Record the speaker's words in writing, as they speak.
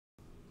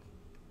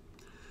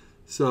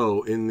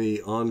So, in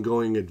the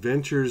ongoing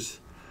adventures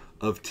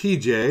of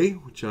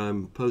TJ, which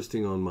I'm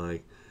posting on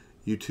my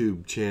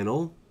YouTube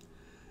channel,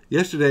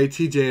 yesterday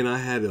TJ and I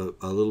had a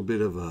little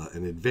bit of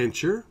an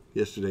adventure.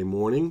 Yesterday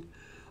morning,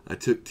 I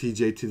took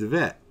TJ to the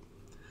vet.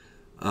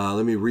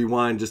 Let me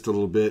rewind just a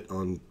little bit.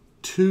 On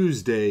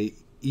Tuesday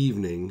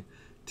evening,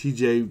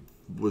 TJ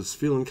was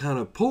feeling kind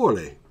of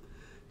poorly.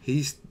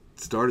 He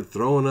started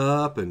throwing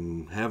up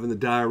and having the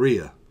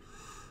diarrhea.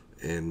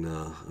 And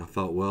I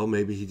thought, well,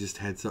 maybe he just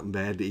had something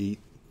bad to eat.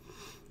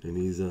 And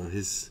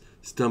his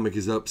stomach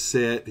is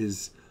upset.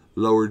 His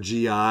lower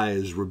GI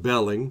is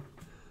rebelling.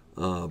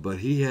 But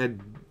he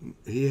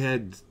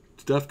had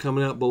stuff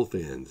coming out both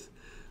ends.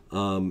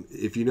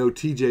 If you know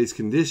TJ's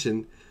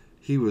condition,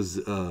 he was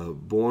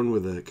born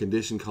with a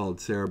condition called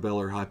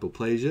cerebellar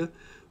hypoplasia,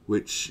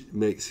 which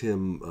makes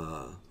him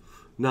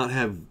not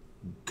have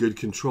good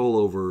control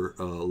over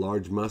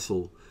large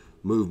muscle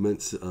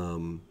movements.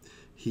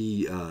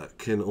 He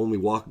can only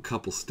walk a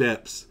couple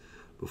steps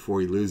before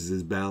he loses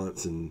his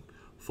balance and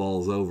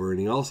falls over. And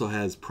he also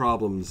has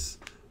problems.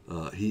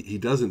 He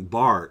doesn't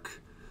bark.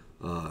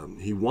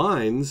 He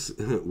whines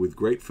with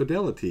great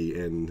fidelity.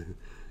 And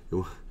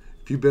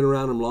if you've been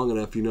around him long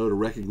enough, you know to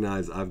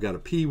recognize I've got a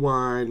pee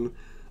whine.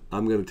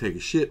 I'm going to take a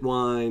shit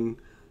whine.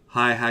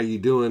 Hi, how you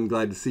doing?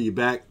 Glad to see you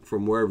back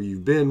from wherever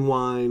you've been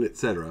whine,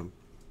 etc.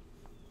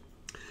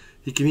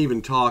 He can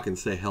even talk and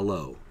say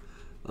hello.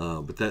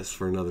 But that's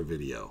for another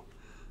video.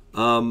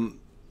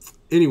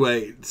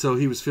 Anyway, so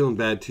he was feeling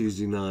bad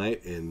Tuesday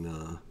night,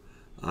 and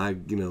I,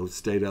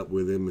 stayed up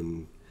with him,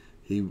 and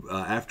he,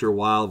 after a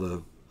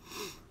while,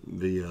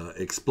 the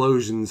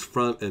explosions,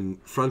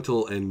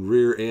 frontal and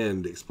rear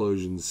end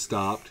explosions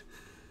stopped.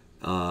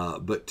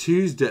 But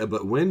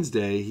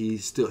Wednesday,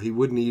 he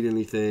wouldn't eat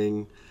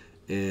anything,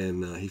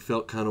 and he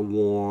felt kind of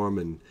warm,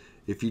 and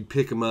if you'd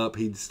pick him up,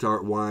 he'd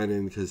start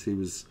whining because he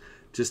was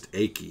just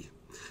achy.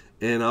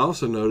 And I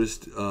also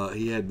noticed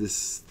he had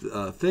this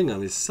thing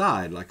on his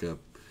side, like a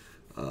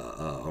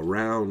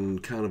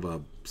round kind of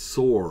a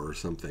sore or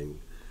something.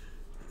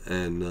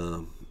 And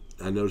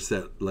I noticed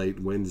that late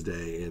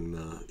Wednesday,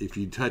 and if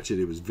you touch it,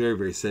 it was very,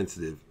 very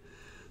sensitive.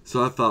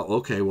 So I thought,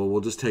 okay, well,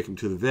 we'll just take him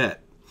to the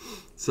vet.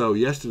 So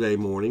yesterday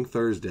morning,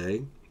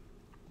 Thursday,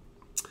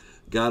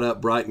 got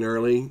up bright and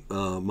early.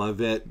 My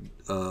vet,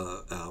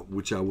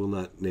 which I will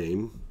not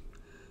name,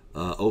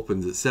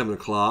 opens at 7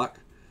 o'clock.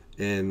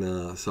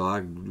 And so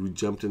we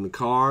jumped in the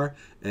car,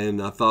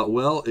 and I thought,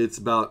 well, it's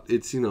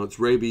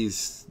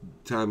rabies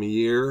time of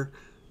year,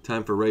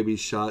 time for rabies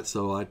shots.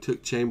 So I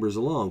took Chambers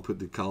along, put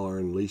the collar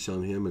and leash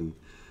on him, and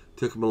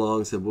took him along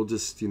and said, we'll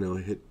just,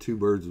 hit two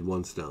birds with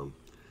one stone.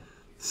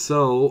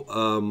 So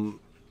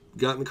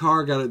got in the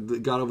car,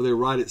 got over there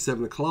right at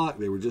 7 o'clock.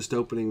 They were just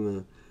opening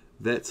the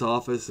vet's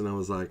office, and I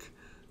was like,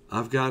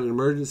 I've got an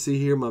emergency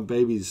here. My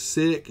baby's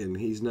sick, and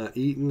he's not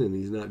eating, and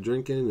he's not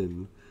drinking,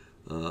 and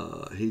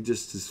he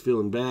just is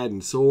feeling bad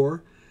and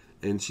sore.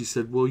 And she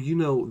said, well,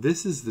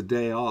 this is the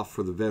day off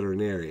for the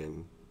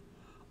veterinarian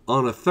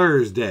on a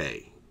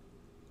Thursday.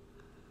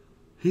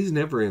 He's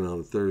never in on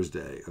a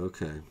Thursday.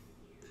 Okay.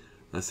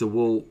 I said,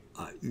 well,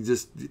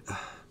 just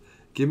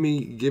give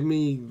me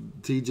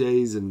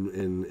TJ's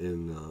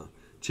and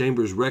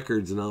Chambers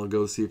records, and I'll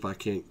go see if I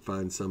can't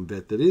find some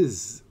vet that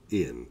is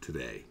in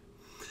today.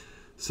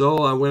 So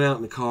I went out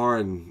in the car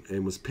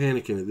and was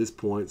panicking at this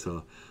point.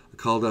 So I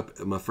called up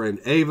my friend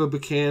Ava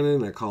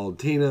Buchanan, I called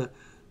Tina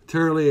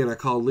Turley, and I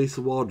called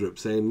Lisa Waldrop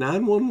saying,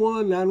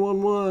 911,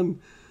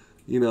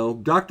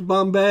 911, Dr.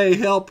 Bombay,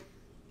 help.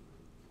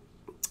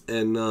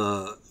 And,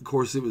 of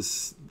course, it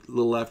was a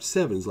little after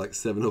 7. It was like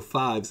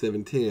 7:05,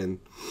 7:10.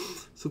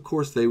 So, of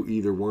course, they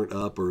either weren't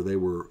up or they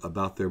were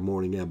about their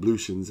morning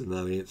ablutions and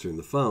not answering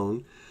the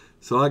phone.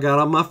 So I got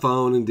on my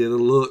phone and did a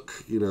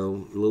look, a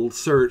little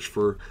search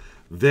for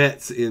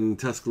vets in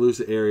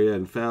Tuscaloosa area,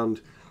 and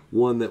found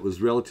one that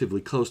was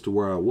relatively close to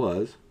where I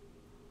was,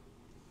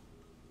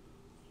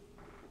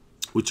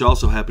 which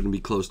also happened to be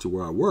close to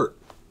where I work.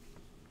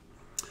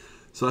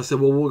 So I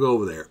said, well, we'll go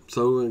over there.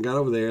 So I got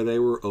over there. They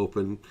were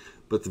open,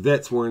 but the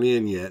vets weren't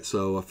in yet.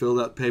 So I filled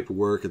out the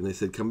paperwork, and they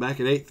said, come back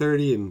at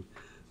 8:30,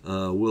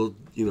 and we'll,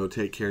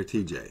 take care of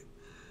TJ.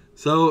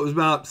 So it was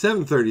about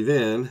 7:30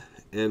 then,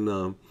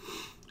 and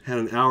had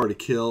an hour to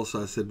kill.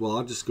 So I said, well,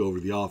 I'll just go over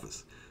to the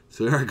office.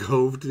 So there I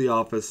go over to the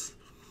office.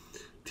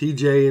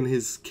 TJ in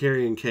his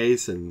carrying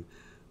case, and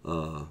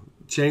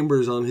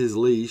Chambers on his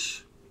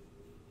leash.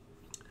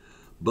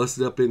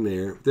 Busted up in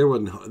there. There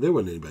wasn't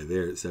anybody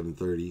there at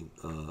 7:30.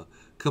 A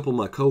couple of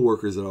my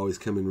coworkers that always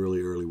come in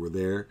really early were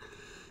there.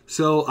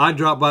 So I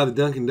dropped by the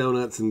Dunkin'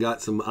 Donuts and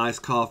got some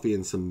iced coffee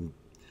and some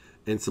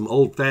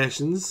old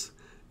fashions,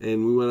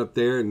 and we went up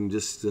there and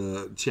just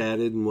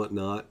chatted and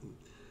whatnot.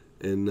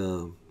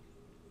 And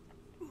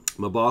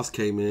my boss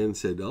came in and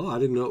said, oh, I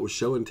didn't know it was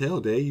show and tell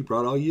day. You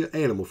brought all your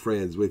animal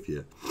friends with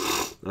you.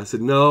 I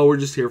said, no, we're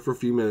just here for a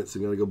few minutes.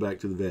 I'm going to go back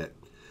to the vet.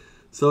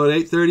 So at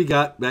 8:30,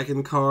 got back in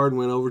the car and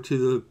went over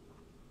to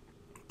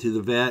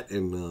the vet,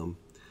 and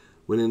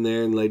went in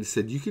there, and the lady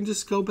said, you can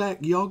just go back.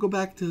 Y'all go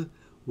back to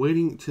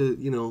waiting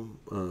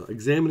to,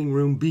 examining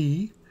room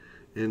B,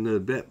 and the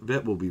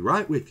vet will be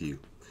right with you.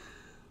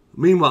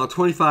 Meanwhile,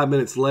 25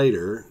 minutes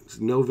later,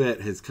 no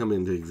vet has come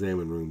in to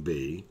examine room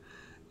B,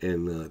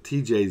 and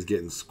TJ's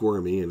getting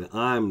squirmy, and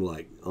I'm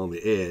like on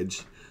the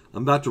edge.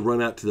 I'm about to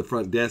run out to the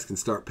front desk and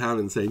start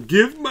pounding and saying,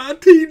 "Give my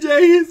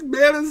TJ his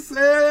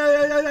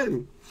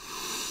medicine!"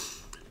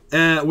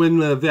 When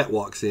the vet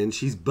walks in,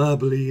 she's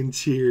bubbly and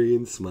cheery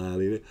and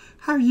smiling.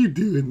 "How are you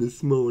doing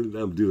this morning?"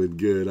 "I'm doing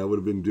good. I would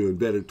have been doing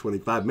better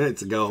 25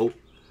 minutes ago."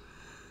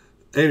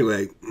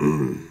 Anyway,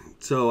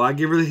 so I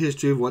give her the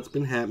history of what's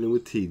been happening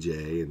with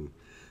TJ, and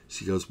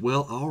she goes,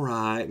 "Well, all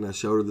right." And I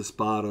showed her the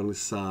spot on his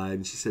side,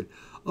 and she said,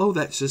 "Oh,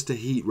 that's just a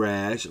heat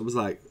rash." I was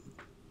like,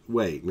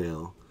 "Wait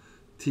now,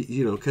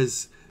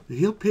 because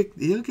he'll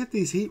get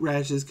these heat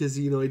rashes because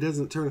he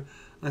doesn't turn."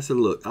 I said,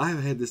 "Look, I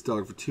have had this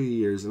dog for 2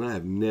 years, and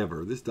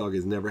this dog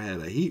has never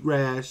had a heat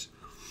rash,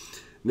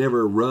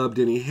 never rubbed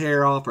any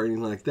hair off or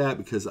anything like that,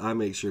 because I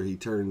make sure he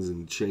turns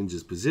and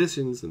changes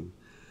positions and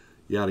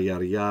yada,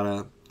 yada,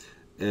 yada."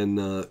 And,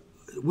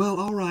 "Well,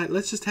 all right,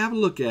 let's just have a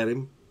look at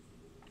him."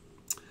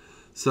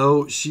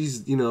 So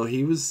she's,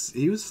 he was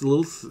a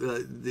little,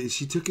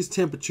 she took his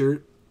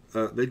temperature.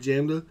 They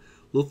jammed a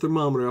little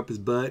thermometer up his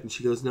butt, and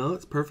she goes, "No,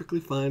 it's perfectly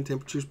fine.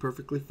 Temperature's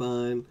perfectly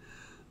fine."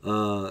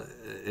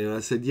 And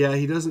I said, "Yeah,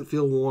 he doesn't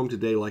feel warm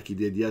today like he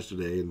did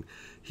yesterday. And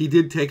he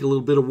did take a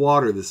little bit of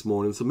water this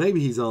morning, so maybe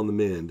he's on the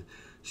mend."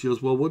 She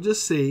goes, "Well, we'll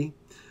just see."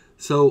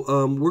 So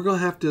we're going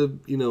to have to,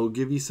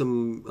 give you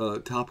some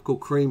topical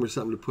cream or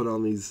something to put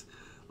on these,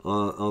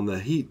 on the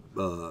heat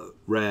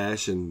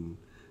rash and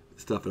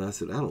stuff." And I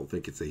said, "I don't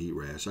think it's a heat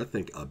rash. I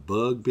think a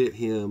bug bit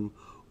him,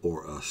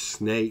 or a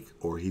snake,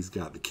 or he's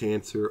got the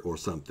cancer or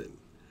something."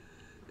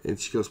 And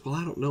she goes, "Well,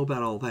 I don't know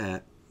about all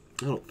that.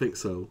 I don't think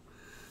so."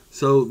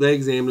 So they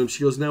examined him.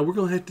 She goes, "Now we're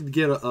going to have to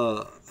get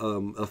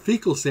a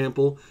fecal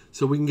sample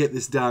so we can get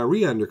this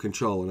diarrhea under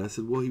control." And I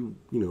said, "Well, he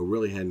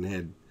really hadn't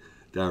had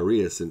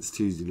diarrhea since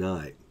Tuesday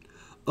night."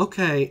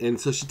 "Okay." And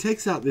so she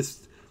takes out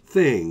this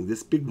thing,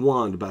 this big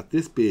wand about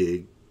this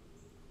big,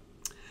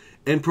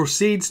 and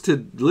proceeds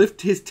to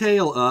lift his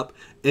tail up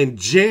and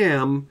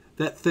jam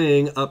that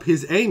thing up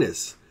his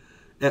anus.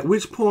 At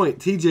which point,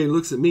 TJ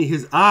looks at me.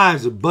 His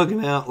eyes are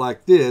bugging out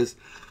like this.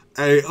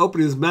 And he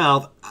opened his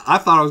mouth. I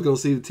thought I was going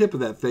to see the tip of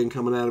that thing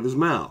coming out of his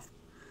mouth.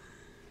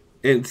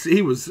 And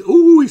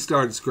he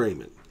started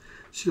screaming.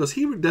 She goes,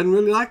 "He doesn't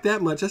really like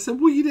that much." I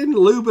said, "Well, you didn't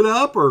lube it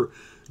up or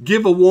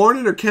give a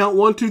warning or count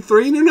 1, 2,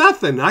 3 or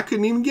nothing. I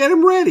couldn't even get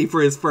him ready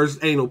for his first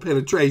anal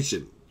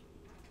penetration."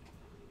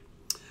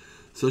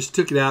 So she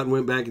took it out and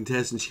went back and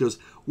tested. And she goes,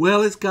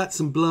 "Well, it's got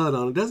some blood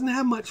on it. It doesn't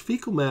have much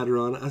fecal matter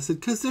on it." I said,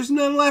 "Because there's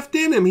none left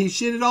in him. He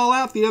shit it all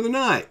out the other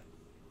night.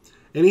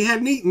 And he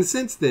hadn't eaten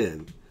since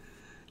then.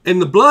 And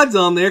the blood's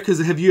on there because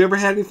have you ever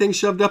had anything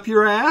shoved up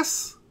your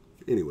ass?"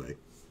 Anyway,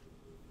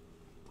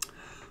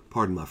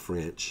 pardon my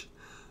French.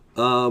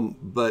 And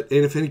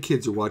if any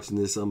kids are watching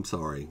this, I'm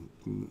sorry.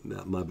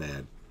 Not my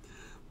bad.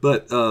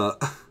 But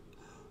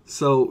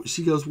so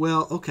she goes,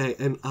 "Well, okay,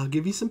 and I'll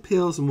give you some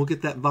pills and we'll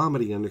get that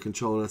vomiting under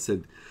control." And I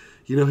said,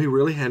 he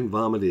really hadn't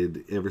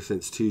vomited ever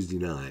since Tuesday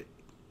night.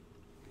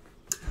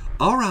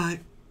 "All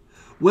right.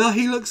 Well,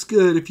 he looks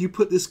good. If you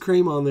put this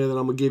cream on there that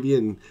I'm going to give you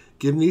and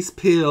give him these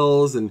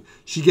pills." And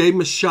she gave him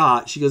a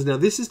shot. She goes, "Now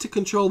this is to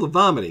control the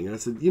vomiting." And I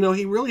said, he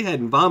really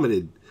hadn't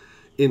vomited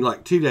in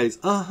like 2 days.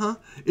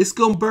 "It's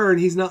going to burn.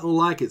 He's not going to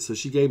like it." So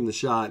she gave him the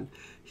shot.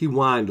 He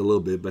whined a little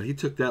bit, but he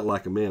took that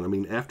like a man. I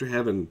mean, after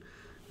having,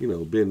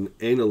 been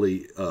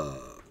anally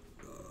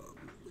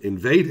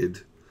invaded,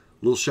 a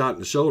little shot in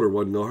the shoulder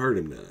wasn't going to hurt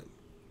him none.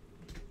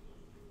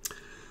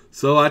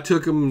 So I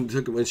took him,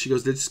 and she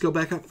goes, "Just go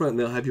back up front and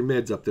they'll have your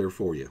meds up there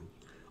for you."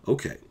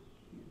 Okay.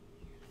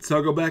 So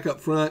I go back up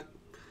front,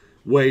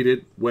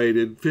 waited.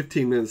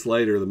 15 minutes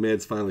later, the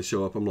meds finally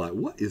show up. I'm like,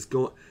 what is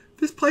going?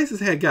 This place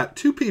has got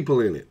 2 people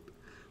in it.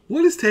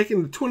 What is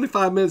taking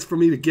 25 minutes for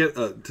me to get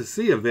to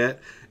see a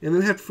vet and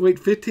then have to wait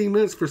 15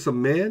 minutes for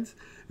some meds?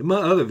 In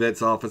my other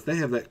vet's office, they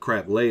have that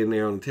crap laying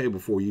there on the table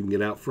before you can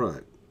get out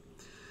front.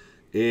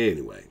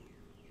 Anyway.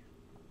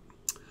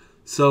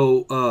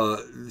 So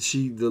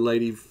the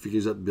lady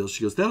figures out the bill.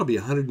 She goes, "That'll be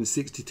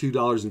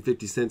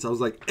 $162.50. I was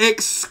like,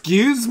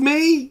 "Excuse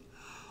me?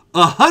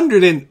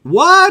 100 and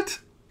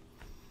what?"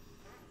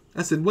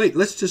 I said, "Wait,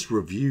 let's just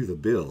review the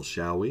bill,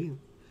 shall we?"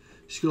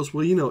 She goes,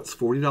 "Well, it's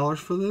 $40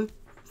 for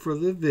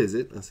the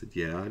visit." I said,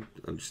 "Yeah, I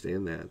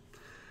understand that."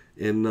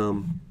 And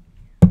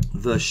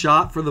the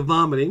shot for the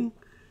vomiting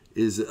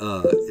is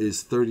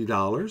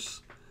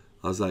 $30.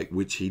 I was like,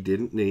 which he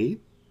didn't need.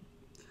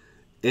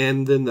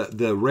 And then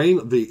the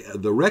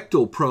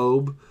rectal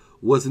probe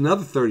was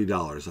another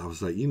 $30. I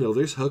was like,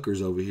 there's hookers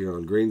over here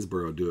on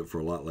Greensboro do it for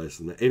a lot less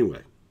than that.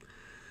 Anyway,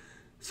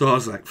 so I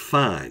was like,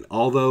 fine.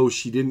 Although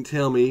she didn't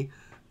tell me,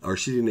 or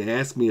she didn't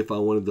ask me if I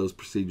wanted those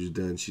procedures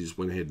done, she just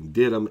went ahead and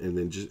did them and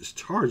then just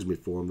charged me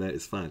for them. That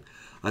is fine.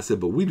 I said,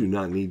 "But we do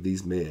not need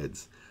these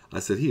meds." I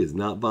said, "He is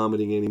not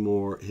vomiting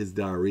anymore. His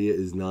diarrhea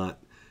is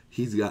not.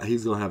 He's going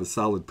to have a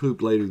solid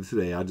poop later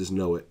today. I just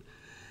know it."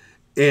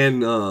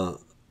 And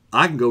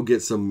I can go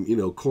get some,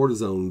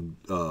 cortisone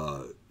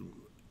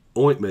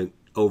ointment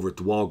over at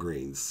the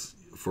Walgreens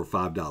for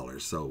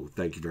 $5. So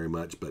thank you very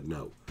much, but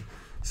no.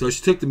 So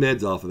she took the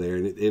meds off of there,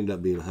 and it ended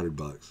up being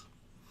 $100.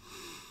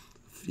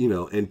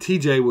 And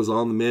TJ was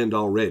on the mend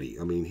already.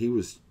 I mean, he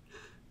was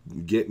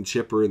getting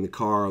chipper in the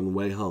car on the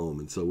way home,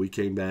 and so we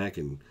came back,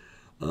 and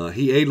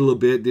he ate a little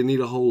bit, didn't eat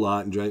a whole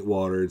lot, and drank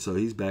water, and so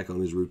he's back on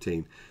his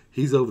routine.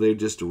 He's over there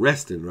just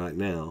resting right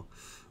now,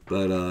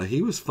 but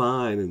he was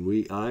fine,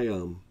 and I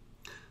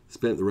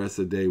spent the rest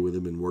of the day with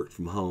him and worked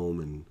from home,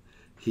 and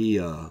he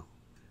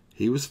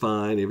was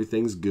fine.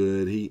 Everything's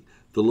good.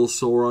 The little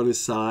sore on his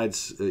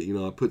sides,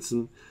 I put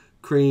some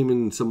cream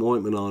and some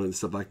ointment on it and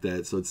stuff like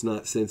that, so it's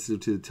not sensitive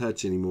to the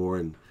touch anymore,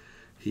 and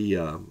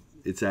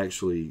it's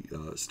actually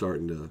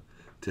starting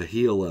to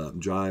heal up,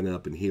 drying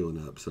up and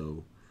healing up.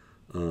 So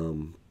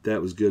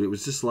that was good. It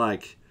was just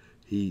like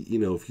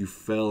if you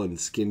fell and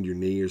skinned your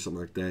knee or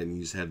something like that, and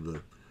you just had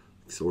the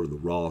sort of the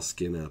raw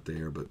skin out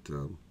there. But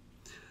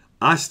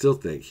I still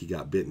think he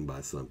got bitten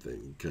by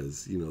something,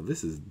 because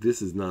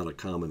this is not a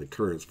common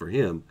occurrence for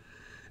him,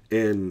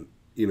 and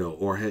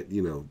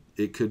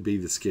it could be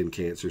the skin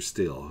cancer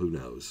still. Who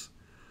knows?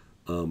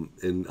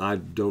 And I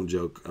don't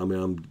joke. I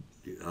mean,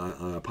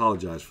 I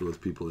apologize for those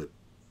people that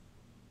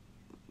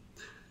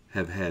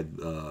have had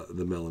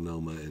the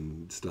melanoma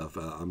and stuff.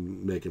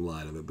 I'm making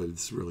light of it, but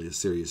it's really a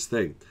serious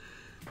thing.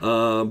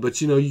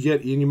 But you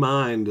get in your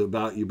mind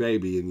about your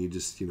baby, and you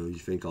just you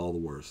think all the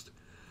worst.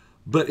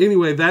 But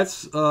anyway,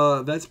 that's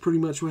pretty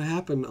much what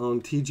happened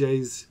on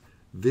TJ's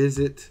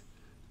visit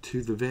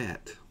to the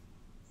vet.